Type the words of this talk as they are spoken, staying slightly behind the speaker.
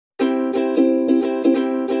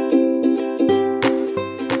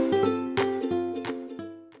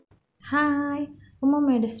Hi,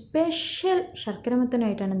 ഉമ്മമ്മയുടെ special ശർക്കര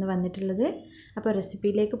മത്തനായിട്ടാണ് ഇന്ന് വന്നിട്ടുള്ളത്. അപ്പോൾ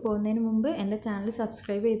റെസിപ്പിയിലേക്ക് പോകുന്നതിന് മുമ്പ് എൻ്റെ ചാനൽ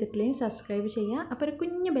സബ്സ്ക്രൈബ് ചെയ്തിട്ടില്ലെങ്കിൽ സബ്സ്ക്രൈബ് ചെയ്യുക. അപ്പോൾ ഒരു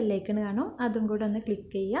കുഞ്ഞു ബെല്ലൈക്കൺ കാണും, അതും കൂടെ ഒന്ന്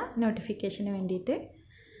ക്ലിക്ക് ചെയ്യുക നോട്ടിഫിക്കേഷന് വേണ്ടിയിട്ട്.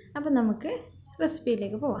 അപ്പോൾ നമുക്ക്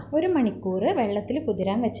റെസിപ്പിയിലേക്ക് പോവാം. 1 മണിക്കൂർ വെള്ളത്തിൽ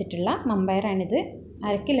കുതിരാൻ വെച്ചിട്ടുള്ള മമ്പയറാണിത്.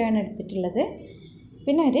 1/2 കിലോയാണ് എടുത്തിട്ടുള്ളത്.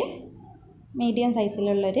 പിന്നെ ഒരു മീഡിയം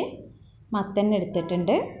സൈസിലുള്ളൊരു മത്തൻ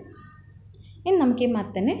എടുത്തിട്ടുണ്ട്. ഇനി നമുക്ക് ഈ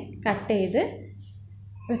മത്തന് കട്ട് ചെയ്ത്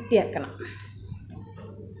വൃത്തിയാക്കണം.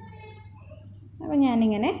 അപ്പോൾ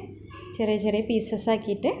ഞാനിങ്ങനെ ചെറിയ ചെറിയ പീസസ്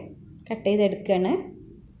ആക്കിയിട്ട് കട്ട് ചെയ്തെടുക്കുകയാണ്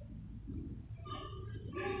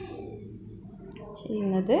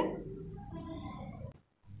ചെയ്യുന്നത്.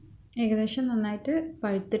 ഏകദേശം നന്നായിട്ട്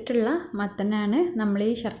പഴുത്തിട്ടുള്ള മത്തനാണ് നമ്മൾ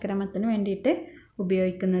ഈ ശർക്കര മത്തന് വേണ്ടിയിട്ട്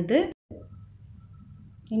ഉപയോഗിക്കുന്നത്.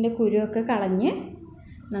 ഇതിൻ്റെ കുരുവൊക്കെ കളഞ്ഞ്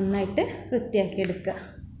നന്നായിട്ട് വൃത്തിയാക്കി എടുക്കുക.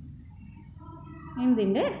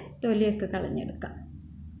 ഇതിൻ്റെ തൊലിയൊക്കെ കളഞ്ഞെടുക്കാം.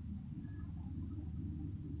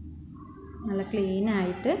 നല്ല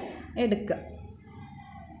ക്ലീനായിട്ട് എടുക്കുക.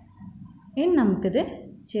 ഇനി നമുക്കിത്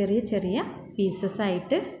ചെറിയ ചെറിയ പീസസ്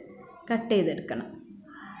ആയിട്ട് കട്ട് ചെയ്തെടുക്കണം.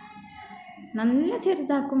 നല്ല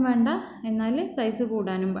ചെറുതാക്കും വേണ്ട, എന്നാൽ സൈസ്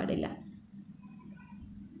കൂടാനും പാടില്ല.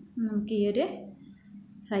 നമുക്ക് ഈ ഒരു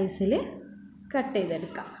സൈസിൽ കട്ട്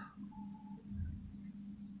ചെയ്തെടുക്കാം.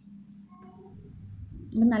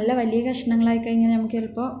 നല്ല വലിയ കഷ്ണങ്ങളായി കഴിഞ്ഞാൽ നമുക്ക്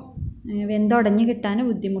ചിലപ്പോൾ വെന്തുടഞ്ഞ് കിട്ടാൻ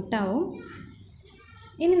ബുദ്ധിമുട്ടാവും.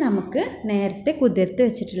 ഇനി നമുക്ക് നേരത്തെ കുതിർത്ത്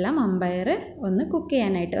വെച്ചിട്ടുള്ള മമ്പയർ ഒന്ന് കുക്ക്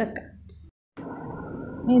ചെയ്യാനായിട്ട് വെക്കാം.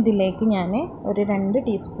 ഇതിലേക്ക് ഞാൻ ഒരു 2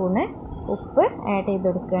 ടീസ്പൂണ് ഉപ്പ് ആഡ് ചെയ്ത്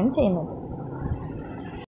കൊടുക്കുകയാണ് ചെയ്യുന്നത്.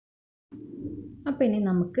 അപ്പോൾ ഇനി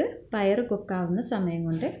നമുക്ക് പയർ കുക്കാവുന്ന സമയം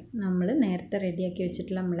കൊണ്ട് നമ്മൾ നേരത്തെ റെഡിയാക്കി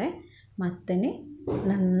വെച്ചിട്ടുള്ള നമ്മളെ മത്തന്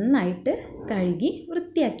നന്നായിട്ട് കഴുകി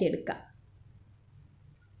വൃത്തിയാക്കിയെടുക്കാം.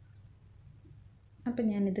 അപ്പോൾ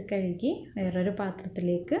ഞാനിത് കഴുകി വേറൊരു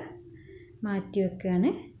പാത്രത്തിലേക്ക് മാറ്റി വെക്കുകയാണ്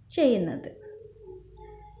ചെയ്യുന്നത്.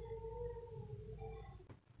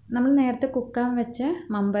 നമ്മൾ നേരത്തെ കുക്കാൻ വെച്ച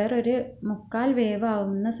മമ്പയർ ഒരു 1/4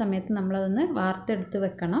 വേവാവുന്ന സമയത്ത് നമ്മളതൊന്ന് വാർത്തെടുത്ത്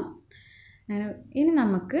വെക്കണം. ഇനി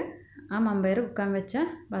നമുക്ക് ആ മമ്പയർ കുക്കാൻ വെച്ച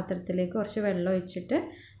പാത്രത്തിലേക്ക് കുറച്ച് വെള്ളം ഒഴിച്ചിട്ട്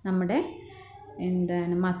നമ്മുടെ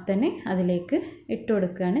മത്തന് അതിലേക്ക് ഇട്ട്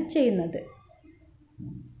കൊടുക്കുകയാണ് ചെയ്യുന്നത്.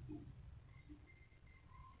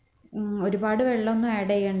 ഒരുപാട് വെള്ളമൊന്നും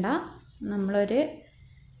ആഡ് ചെയ്യണ്ട. നമ്മളൊരു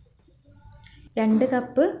 2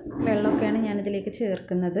 കപ്പ് വെള്ളമൊക്കെയാണ് ഞാനിതിലേക്ക്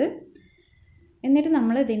ചേർക്കുന്നത്. എന്നിട്ട്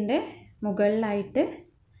നമ്മൾ ഇതിൻ്റെ മുകളിലായിട്ട്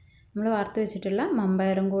നമ്മൾ വാർത്ത് വെച്ചിട്ടുള്ള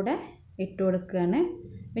മമ്പയറും കൂടെ ഇട്ട് കൊടുക്കുകയാണ്.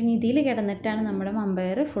 പിന്നെ ഇതിൽ കിടന്നിട്ടാണ് നമ്മുടെ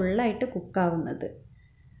മമ്പയർ ഫുള്ളായിട്ട് കുക്കാവുന്നത്.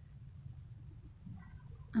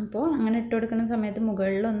 അപ്പോൾ അങ്ങനെ ഇട്ട് കൊടുക്കുന്ന സമയത്ത്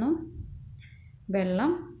മുകളിലൊന്നും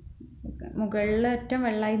മുകളിലറ്റം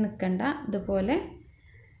വെള്ളമായി നിൽക്കണ്ട, ഇതുപോലെ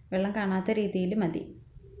വെള്ളം കാണാത്ത രീതിയിൽ മതി.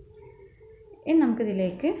 ഇനി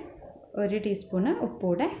നമുക്കിതിലേക്ക് 1 ടീസ്പൂണ്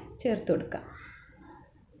ഉപ്പൂടെ ചേർത്ത് കൊടുക്കാം.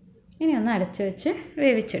 ഇനി ഒന്ന് അടച്ച് വെച്ച്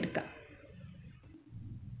വേവിച്ചെടുക്കാം.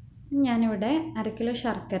 ഞാനിവിടെ 1/2 കിലോ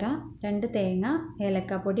ശർക്കര, 2 തേങ്ങ,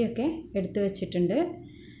 ഏലക്കാപ്പൊടിയൊക്കെ എടുത്ത് വെച്ചിട്ടുണ്ട്.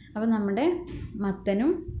 അപ്പോൾ നമ്മുടെ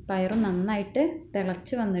മത്തനും പയറും നന്നായിട്ട്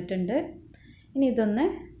തിളച്ച് വന്നിട്ടുണ്ട്. ഇനി ഇതൊന്ന്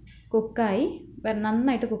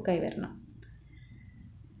നന്നായിട്ട് കുക്കായി വരണം.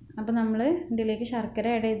 അപ്പോൾ നമ്മൾ ഇതിലേക്ക് ശർക്കര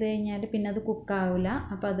ആഡ് ചെയ്ത് കഴിഞ്ഞാൽ പിന്നെ അത് കുക്കാവില്ല.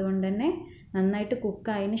 അപ്പോൾ അതുകൊണ്ട് തന്നെ നന്നായിട്ട്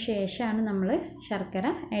കുക്കായതിന് ശേഷമാണ് നമ്മൾ ശർക്കര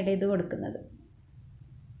ആഡ് ചെയ്ത് കൊടുക്കുന്നത്.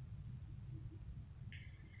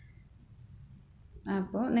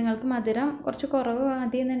 അപ്പോൾ നിങ്ങൾക്ക് മധുരം കുറച്ച് കുറവ്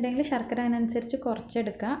മതി എന്നുണ്ടെങ്കിൽ ശർക്കര അതിനനുസരിച്ച്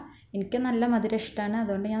കുറച്ചെടുക്കുക. എനിക്ക് നല്ല മധുരം ഇഷ്ടമാണ്,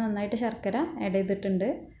 അതുകൊണ്ട് ഞാൻ നന്നായിട്ട് ശർക്കര ആഡ് ചെയ്തിട്ടുണ്ട്.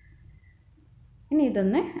 ഇനി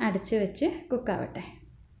ഇതൊന്ന് അടച്ച് വെച്ച് കുക്കാവട്ടെ.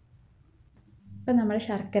 അപ്പോൾ നമ്മൾ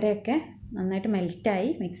ശർക്കരയൊക്കെ നന്നായിട്ട് മെൽറ്റായി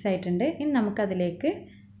മിക്സ് ആയിട്ടുണ്ട്. ഇനി നമുക്കതിലേക്ക്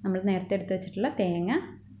നമ്മൾ നേരത്തെ എടുത്ത് വെച്ചിട്ടുള്ള തേങ്ങ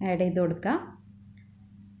ആഡ് ചെയ്ത് കൊടുക്കാം.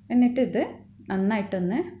 എന്നിട്ട് ഇത്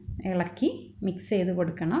നന്നായിട്ടൊന്ന് ഇളക്കി മിക്സ് ചെയ്ത്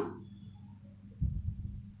കൊടുക്കണം.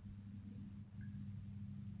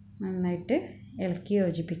 നന്നായിട്ട് ഇളക്കി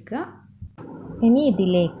യോജിപ്പിക്കുക. ഇനി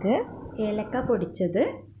ഇതിലേക്ക് ഏലക്ക പൊടിച്ചത്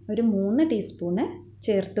ഒരു 3 ടീസ്പൂണ്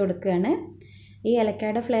ചേർത്ത് കൊടുക്കുകയാണ്. ഈ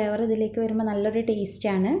ഏലക്കയുടെ ഫ്ലേവർ ഇതിലേക്ക് വരുമ്പോൾ നല്ലൊരു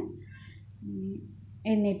ടേസ്റ്റാണ്.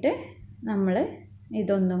 എന്നിട്ട് നമ്മൾ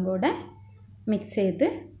ഇതൊന്നും കൂടെ മിക്സ് ചെയ്ത്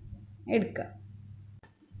എടുക്കുക.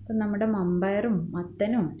 അപ്പം നമ്മുടെ മമ്പയറും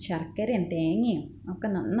മത്തനും ശർക്കരയും തേങ്ങയും ഒക്കെ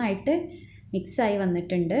നന്നായിട്ട് മിക്സായി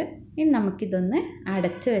വന്നിട്ടുണ്ട്. ഇനി നമുക്കിതൊന്ന്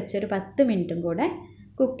അടച്ച് വെച്ചൊരു 10 മിനിറ്റും കൂടെ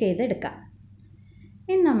കുക്ക് ചെയ്തെടുക്കാം.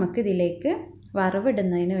 ഇനി നമുക്കിതിലേക്ക്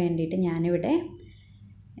വറവിടുന്നതിന് വേണ്ടിയിട്ട് ഞാനിവിടെ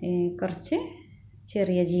കുറച്ച്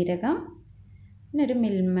ചെറിയ ജീരകം, പിന്നെ ഒരു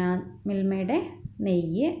മിൽമയുടെ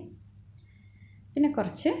നെയ്യ്, പിന്നെ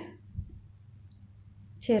കുറച്ച്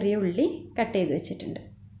ചെറിയ ഉള്ളി കട്ട് ചെയ്ത് വെച്ചിട്ടുണ്ട്.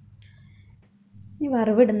 ഈ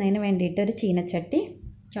വറവിടുന്നതിന് വേണ്ടിയിട്ട് ഒരു ചീനച്ചട്ടി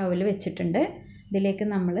സ്റ്റൗവിൽ വെച്ചിട്ടുണ്ട്. ഇതിലേക്ക്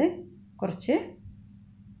നമ്മൾ കുറച്ച്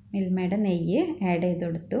മിൽമയുടെ നെയ്യ് ആഡ് ചെയ്ത്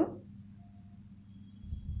കൊടുത്തു.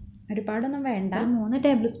 ഒരുപാടൊന്നും വേണ്ട, 3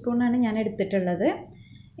 ടേബിൾ സ്പൂണാണ് ഞാൻ എടുത്തിട്ടുള്ളത്.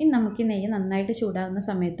 ഇനി നമുക്ക് ഈ നെയ്യ് നന്നായിട്ട് ചൂടാവുന്ന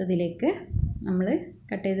സമയത്ത് ഇതിലേക്ക് നമ്മൾ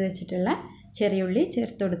കട്ട് ചെയ്ത് വെച്ചിട്ടുള്ള ചെറിയ ഉള്ളി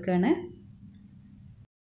ചേർത്ത് കൊടുക്കുകയാണ്.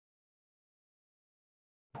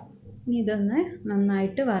 ഇനി ഇതൊന്ന്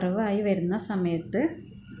നന്നായിട്ട് വറവായി വരുന്ന സമയത്ത്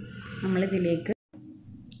നമ്മളിതിലേക്ക്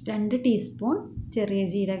 2 ടീസ്പൂൺ ചെറിയ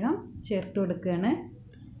ജീരകം ചേർത്ത് കൊടുക്കുകയാണ്.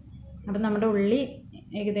 അപ്പോൾ നമ്മുടെ ഉള്ളി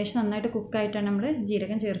ഏകദേശം നന്നായിട്ട് കുക്കായിട്ടാണ് നമ്മൾ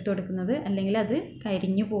ജീരകം ചേർത്ത് കൊടുക്കുന്നത്, അല്ലെങ്കിൽ അത്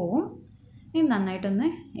കരിഞ്ഞു പോവും. ഇനി നന്നായിട്ടൊന്ന്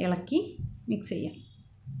ഇളക്കി മിക്സ് ചെയ്യാം.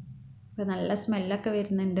 അപ്പോൾ നല്ല സ്മെല്ലൊക്കെ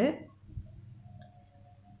വരുന്നുണ്ട്.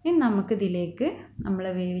 ഇനി നമുക്കിതിലേക്ക് നമ്മൾ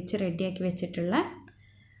വേവിച്ച് റെഡിയാക്കി വെച്ചിട്ടുള്ള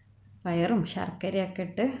പയറും ശർക്കരയൊക്കെ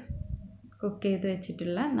ഇട്ട് കുക്ക് ചെയ്ത്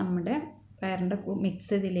വെച്ചിട്ടുള്ള നമ്മുടെ പയറിൻ്റെ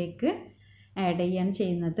മിക്സ് ഇതിലേക്ക് ആഡ് ചെയ്യാണ്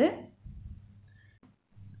ചെയ്യുന്നത്.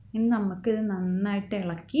 ഇനി നമുക്കിത് നന്നായിട്ട്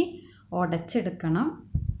ഇളക്കി ഉടച്ചെടുക്കണം.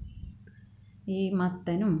 ഈ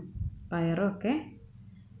മത്തനും പയറും ഒക്കെ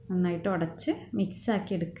നന്നായിട്ട് ഉടച്ച്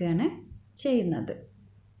മിക്സാക്കി എടുക്കുകയാണ് ചെയ്യുന്നത്.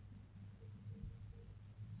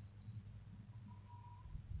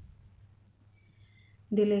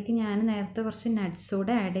 ഇതിലേക്ക് ഞാൻ നേരത്തെ കുറച്ച് നട്ട്സ്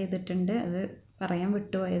കൂടെ ആഡ് ചെയ്തിട്ടുണ്ട്, അത് പറയാൻ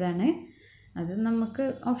വിട്ടുപോയതാണ്. അത് നമുക്ക്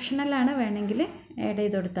ഓപ്ഷണലാണ്, വേണമെങ്കിൽ ആഡ്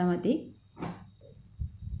ചെയ്ത് കൊടുത്താൽ മതി.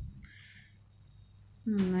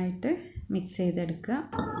 നന്നായിട്ട് മിക്സ് ചെയ്തെടുക്കുക.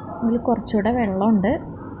 ഇതിൽ കുറച്ചുകൂടെ വെള്ളമുണ്ട്,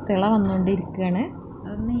 തിള വന്നുകൊണ്ടിരിക്കുകയാണ്.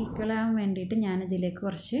 അതൊന്ന് ഈക്വലാകാൻ വേണ്ടിയിട്ട് ഞാനിതിലേക്ക്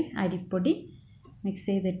കുറച്ച് അരിപ്പൊടി മിക്സ്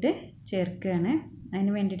ചെയ്തിട്ട് ചേർക്കുകയാണ്.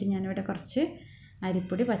 അതിന് വേണ്ടിയിട്ട് ഞാനിവിടെ കുറച്ച്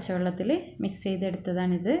അരിപ്പൊടി പച്ചവെള്ളത്തിൽ മിക്സ്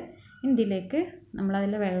ചെയ്തെടുത്തതാണിത്. ഇതിലേക്ക്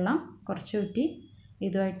നമ്മളതിൽ വെള്ളം കുറച്ച് ഊറ്റി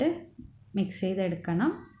ഇതുമായിട്ട് മിക്സ്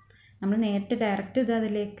ചെയ്തെടുക്കണം. നമ്മൾ നേരിട്ട് ഡയറക്റ്റ് ഇത്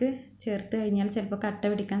അതിലേക്ക് ചേർത്ത് കഴിഞ്ഞാൽ ചിലപ്പോൾ കട്ട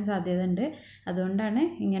പിടിക്കാൻ സാധ്യതയുണ്ട്. അതുകൊണ്ടാണ്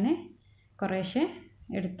ഇങ്ങനെ കുറേശ്ശെ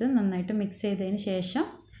എടുത്ത് നന്നായിട്ട് മിക്സ് ചെയ്തതിന് ശേഷം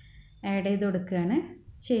ആഡ് ചെയ്ത് കൊടുക്കുകയാണ്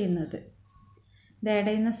ചെയ്യുന്നത്. ഇത് ആഡ്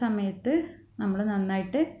ചെയ്യുന്ന സമയത്ത് നമ്മൾ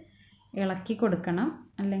നന്നായിട്ട് ഇളക്കി കൊടുക്കണം,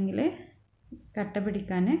 അല്ലെങ്കിൽ കട്ട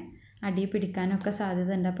പിടിക്കാൻ അടി പിടിക്കാനൊക്കെ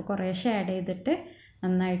സാധ്യത ഉണ്ട്. അപ്പോൾ കുറേശ്ശെ ആഡ് ചെയ്തിട്ട്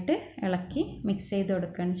നന്നായിട്ട് ഇളക്കി മിക്സ് ചെയ്ത്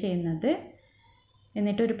കൊടുക്കുകയാണ് ചെയ്യുന്നത്.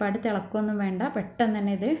 എന്നിട്ട് ഒരുപാട് തിളക്കൊന്നും വേണ്ട, പെട്ടെന്ന്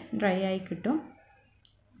തന്നെ ഇത് ഡ്രൈ ആയി കിട്ടും.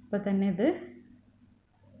 അപ്പോൾ തന്നെ ഇത്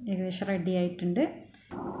ഏകദേശം റെഡി ആയിട്ടുണ്ട്.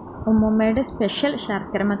 ഉമ്മുമ്മയുടെ സ്പെഷ്യൽ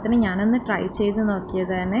ശർക്കര മത്തന് ഞാനൊന്ന് ട്രൈ ചെയ്ത്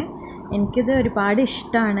നോക്കിയതാണ്. എനിക്കിത് ഒരുപാട്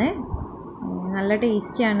ഇഷ്ടമാണ്, നല്ല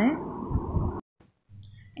ടേസ്റ്റിയാണ്.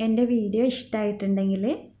 എൻ്റെ വീഡിയോ ഇഷ്ടമായിട്ടുണ്ടെങ്കിൽ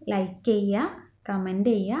ലൈക്ക് ചെയ്യുക,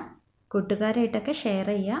 കമൻറ്റ് ചെയ്യുക, കൂട്ടുകാരായിട്ടൊക്കെ ഷെയർ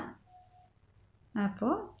ചെയ്യുക.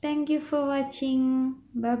 അപ്പോൾ thank you for watching.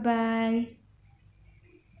 Bye bye.